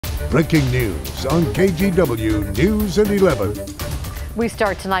Breaking news on KGW News at 11. We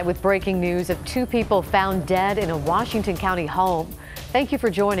start tonight with breaking news of two people found dead in a Washington County home. Thank you for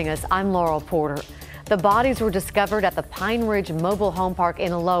joining us. I'm Laurel Porter. The bodies were discovered at the Pine Ridge Mobile Home Park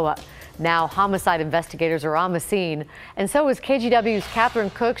in Aloha. Now homicide investigators are on the scene, and so is KGW's Catherine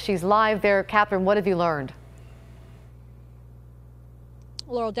Cook. She's live there. Catherine, what have you learned?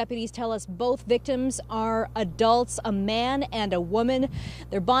 Laurel, deputies tell us both victims are adults, a man and a woman.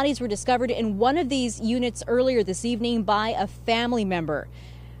 Their bodies were discovered in one of these units earlier this evening by a family member.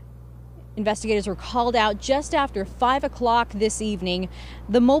 Investigators were called out just after 5 o'clock this evening.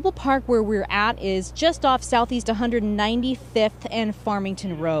 The mobile park where we're at is just off Southeast 195th and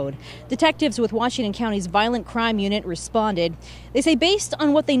Farmington Road. Detectives with Washington County's Violent Crime Unit responded. They say based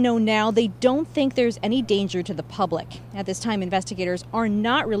on what they know now, they don't think there's any danger to the public. At this time, investigators are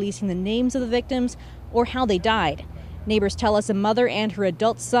not releasing the names of the victims or how they died. Neighbors tell us a mother and her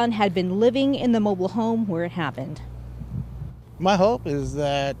adult son had been living in the mobile home where it happened. My hope is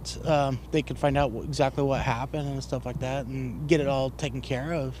that they can find out exactly what happened and stuff like that and get it all taken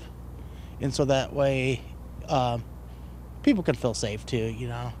care of. And so that way people can feel safe too, you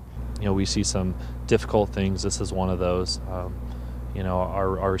know. You know, we see some difficult things. This is one of those. You know,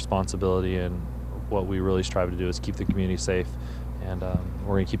 our responsibility and what we really strive to do is keep the community safe. And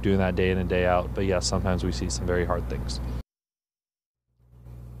we're going to keep doing that day in and day out. But yes, sometimes we see some very hard things.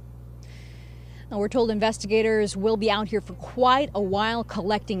 Now, we're told investigators will be out here for quite a while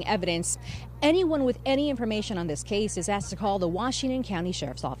collecting evidence. Anyone with any information on this case is asked to call the Washington County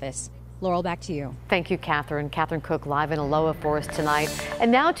Sheriff's Office. Laurel, back to you. Thank you, Catherine. Catherine Cook live in Aloha for us tonight.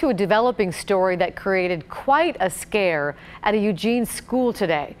 And now to a developing story that created quite a scare at a Eugene school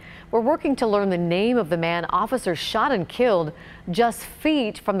today. We're working to learn the name of the man officers shot and killed just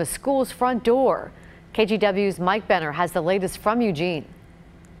feet from the school's front door. KGW's Mike Benner has the latest from Eugene.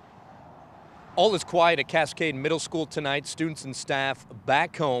 All is quiet at Cascade Middle School tonight. Students and staff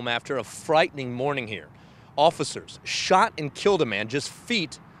back home after a frightening morning here. Officers shot and killed a man just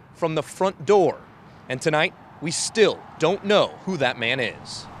feet from the front door. And tonight, we still don't know who that man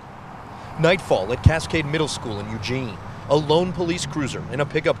is. Nightfall at Cascade Middle School in Eugene. A lone police cruiser in a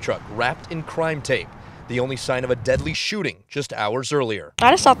pickup truck wrapped in crime tape. The only sign of a deadly shooting just hours earlier.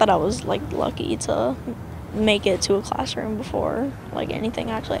 I just thought that I was lucky to make it to a classroom before anything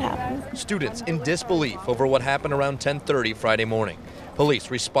actually happened. Students in disbelief over what happened around 10:30 Friday morning.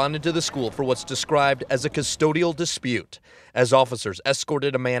 Police responded to the school for what's described as a custodial dispute. As officers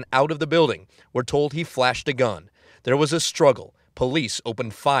escorted a man out of the building, we're told he flashed a gun. There was a struggle. Police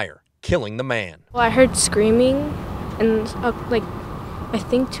opened fire, killing the man. Well, I heard screaming and I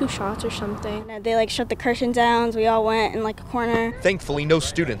think 2 shots or something. They shut the curtain down, so we all went in a corner. Thankfully, no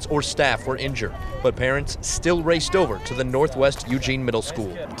students or staff were injured, but parents still raced over to the Northwest Eugene Middle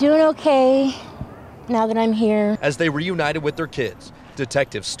School. Doing okay now that I'm here. As they reunited with their kids,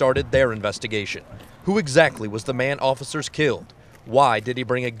 detectives started their investigation. Who exactly was the man officers killed? Why did he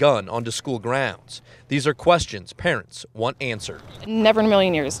bring a gun onto school grounds? These are questions parents want answered. Never in a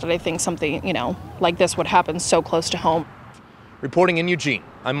million years did I think something, like this would happen so close to home. Reporting in Eugene,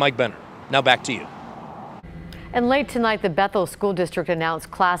 I'm Mike Benner. Now back to you. And late tonight, the Bethel School District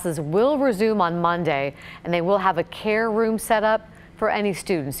announced classes will resume on Monday, and they will have a care room set up for any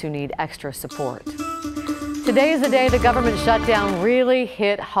students who need extra support. Today is the day the government shutdown really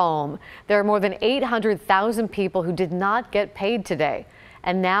hit home. There are more than 800,000 people who did not get paid today.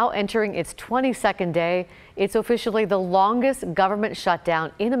 And now entering its 22nd day, it's officially the longest government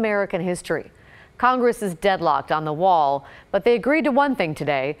shutdown in American history. Congress is deadlocked on the wall, but they agreed to one thing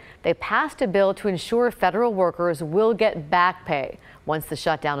today. They passed a bill to ensure federal workers will get back pay once the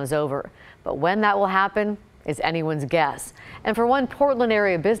shutdown is over. But when that will happen is anyone's guess. And for one Portland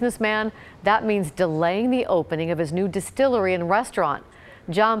area businessman, that means delaying the opening of his new distillery and restaurant.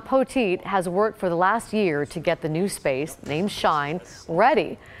 John Poteet has worked for the last year to get the new space, named Shine,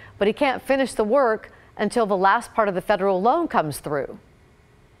 ready, but he can't finish the work until the last part of the federal loan comes through.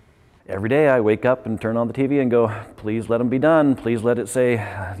 Every day I wake up and turn on the TV and go, please let them be done. Please let it say,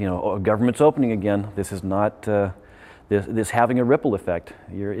 government's opening again. This is not this having a ripple effect.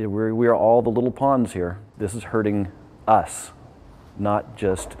 We are all the little pawns here. This is hurting us, not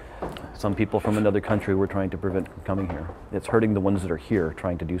just some people from another country we're trying to prevent from coming here. It's hurting the ones that are here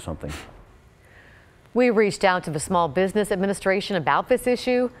trying to do something. We reached out to the Small Business Administration about this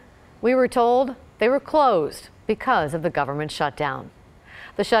issue. We were told they were closed because of the government shutdown.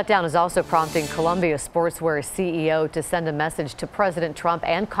 The shutdown is also prompting Columbia Sportswear CEO to send a message to President Trump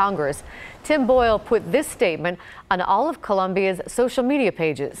and Congress. Tim Boyle put this statement on all of Columbia's social media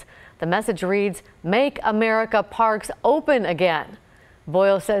pages. The message reads, "Make America Parks open again."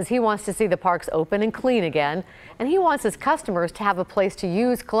 Boyle says he wants to see the parks open and clean again, and he wants his customers to have a place to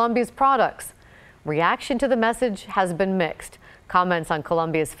use Columbia's products. Reaction to the message has been mixed. Comments on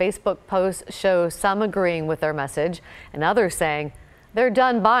Columbia's Facebook posts show some agreeing with their message and others saying they're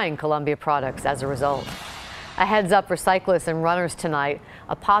done buying Columbia products as a result. A heads up for cyclists and runners tonight.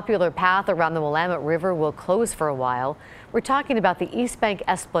 A popular path around the Willamette River will close for a while. We're talking about the East Bank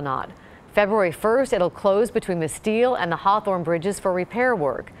Esplanade. February 1st, it'll close between the Steel and the Hawthorne bridges for repair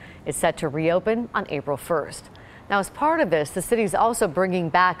work. It's set to reopen on April 1st. Now, as part of this, the city's also bringing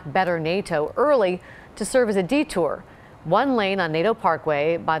back Better NATO early to serve as a detour. One lane on NATO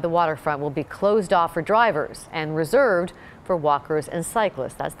Parkway by the waterfront will be closed off for drivers and reserved for walkers and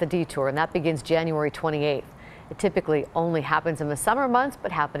cyclists. That's the detour, and that begins January 28th. It typically only happens in the summer months,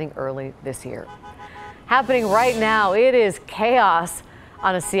 but happening early this year. Happening right now, it is chaos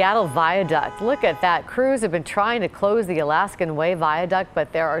on a Seattle viaduct. Look at that. Crews have been trying to close the Alaskan Way viaduct,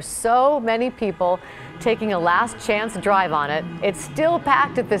 but there are so many people taking a last chance drive on it. It's still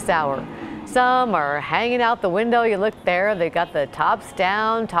packed at this hour. Some are hanging out the window. You look there, they got the tops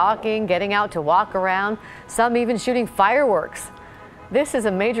down, talking, getting out to walk around. Some even shooting fireworks. This is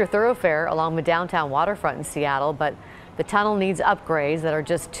a major thoroughfare along the downtown waterfront in Seattle, but the tunnel needs upgrades that are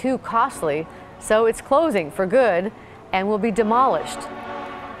just too costly, so it's closing for good and will be demolished.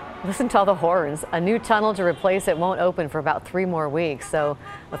 Listen to all the horns. A new tunnel to replace it won't open for about 3 more weeks, so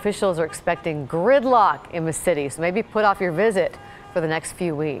officials are expecting gridlock in the city, so maybe put off your visit for the next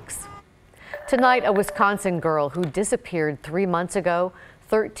few weeks. Tonight, a Wisconsin girl who disappeared 3 months ago,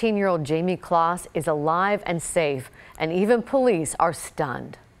 13-year-old Jamie Kloss, is alive and safe, and even police are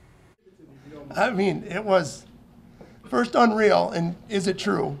stunned. I mean, it was first unreal, and is it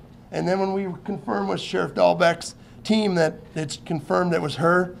true? And then when we confirmed with Sheriff Dahlbeck's team that it's confirmed it was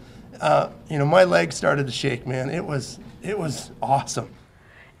her, my legs started to shake, man. It was awesome.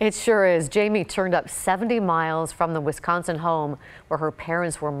 It sure is. Jamie turned up 70 miles from the Wisconsin home where her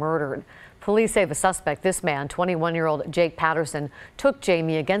parents were murdered. Police say the suspect, this man, 21-year-old Jake Patterson, took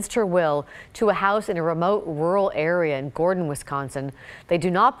Jamie against her will to a house in a remote rural area in Gordon, Wisconsin. They do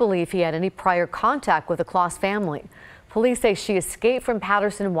not believe he had any prior contact with the Kloss family. Police say she escaped from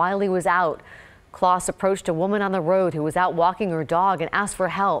Patterson while he was out. Kloss approached a woman on the road who was out walking her dog and asked for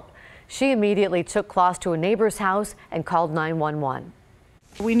help. She immediately took Kloss to a neighbor's house and called 911.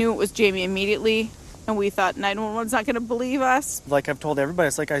 We knew it was Jamie immediately, and we thought 911's not going to believe us. Like I've told everybody,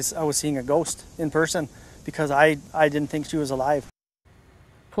 it's like I was seeing a ghost in person because I didn't think she was alive.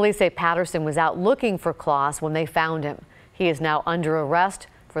 Police say Patterson was out looking for Kloss when they found him. He is now under arrest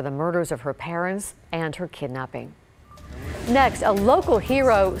for the murders of her parents and her kidnapping. Next, a local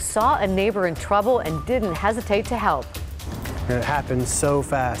hero saw a neighbor in trouble and didn't hesitate to help. It happened so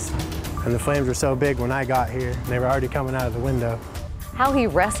fast, and the flames were so big when I got here. They were already coming out of the window. How he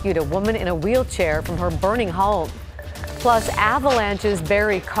rescued a woman in a wheelchair from her burning home. Plus, avalanches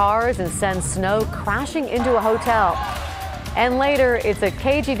bury cars and send snow crashing into a hotel. And later, it's a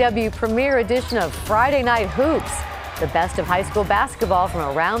KGW premiere edition of Friday Night Hoops, the best of high school basketball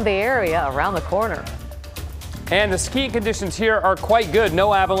from around the area, around the corner. And the skiing conditions here are quite good.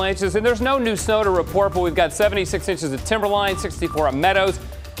 No avalanches, and there's no new snow to report, but we've got 76 inches at Timberline, 64 at Meadows,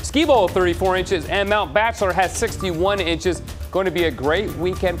 Ski Bowl 34 inches, and Mount Bachelor has 61 inches. Going to be a great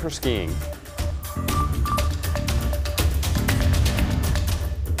weekend for skiing.